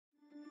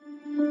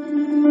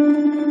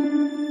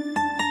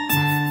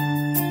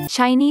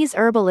Chinese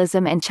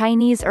herbalism and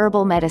Chinese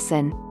herbal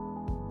medicine.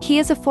 He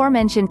is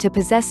aforementioned to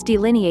possess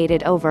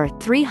delineated over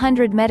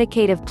 300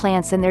 medicative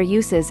plants and their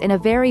uses in a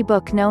very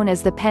book known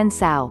as the Pen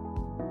Tsao.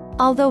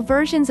 Although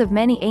versions of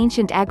many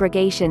ancient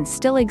aggregations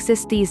still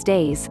exist these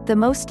days, the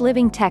most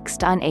living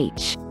text on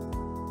H.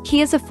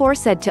 He is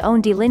aforesaid to own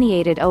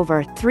delineated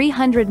over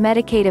 300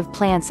 medicative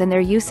plants and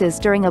their uses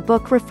during a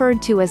book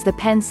referred to as the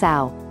Pen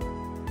Tsao.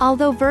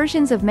 Although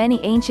versions of many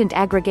ancient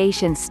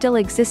aggregations still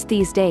exist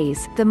these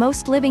days, the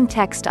most living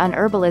text on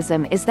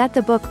herbalism is that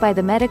the book by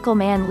the medical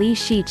man Li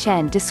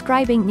Shih-chen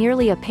describing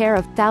nearly a pair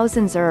of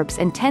thousands herbs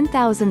and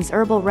 10,000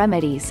 herbal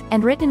remedies,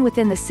 and written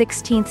within the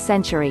 16th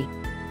century.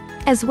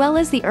 As well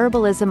as the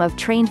herbalism of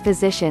trained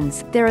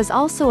physicians, there is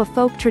also a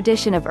folk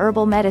tradition of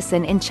herbal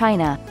medicine in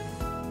China.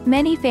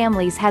 Many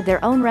families had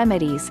their own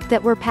remedies,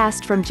 that were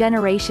passed from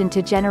generation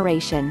to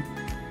generation.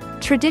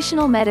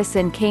 Traditional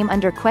medicine came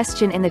under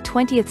question in the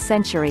 20th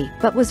century,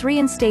 but was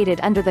reinstated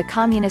under the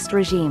communist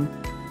regime.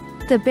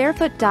 The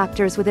barefoot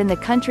doctors within the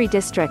country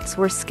districts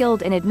were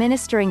skilled in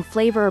administering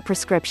flavor or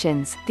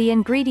prescriptions, the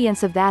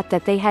ingredients of that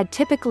they had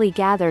typically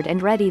gathered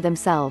and ready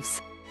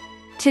themselves.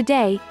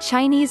 Today,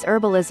 Chinese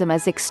herbalism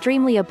is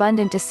extremely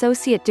abundant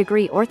associate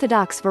degree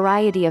orthodox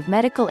variety of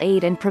medical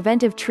aid and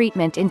preventive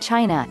treatment in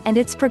China, and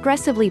it's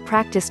progressively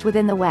practiced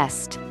within the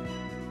West.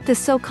 The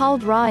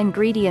so-called raw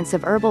ingredients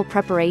of herbal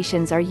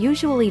preparations are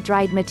usually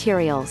dried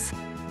materials.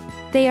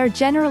 They are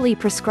generally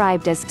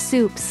prescribed as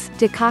soups,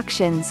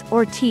 decoctions,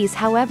 or teas,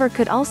 however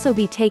could also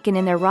be taken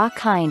in their raw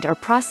kind or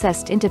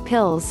processed into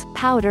pills,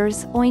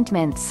 powders,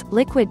 ointments,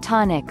 liquid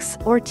tonics,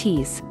 or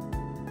teas.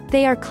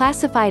 They are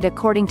classified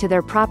according to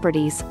their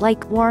properties,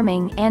 like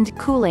warming and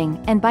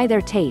cooling, and by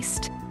their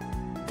taste.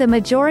 The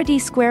majority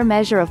square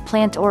measure of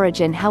plant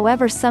origin,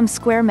 however some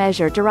square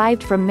measure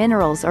derived from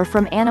minerals or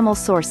from animal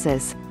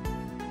sources.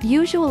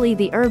 Usually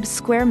the herbs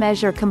square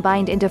measure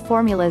combined into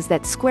formulas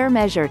that square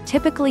measure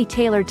typically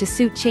tailored to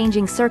suit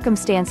changing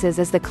circumstances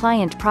as the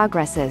client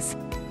progresses.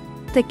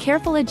 The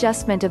careful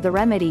adjustment of the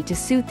remedy to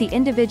suit the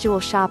individual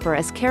shopper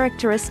is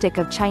characteristic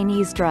of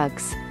Chinese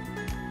drugs.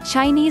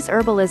 Chinese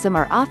herbalism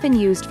are often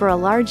used for a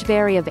large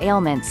variety of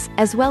ailments,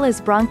 as well as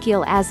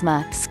bronchial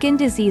asthma, skin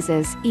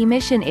diseases,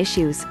 emission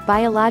issues,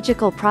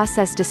 biological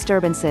process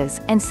disturbances,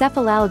 and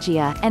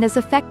cephalalgia, and is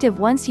effective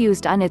once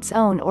used on its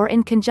own or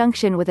in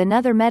conjunction with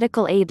another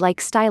medical aid like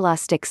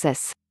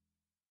stylostaxis.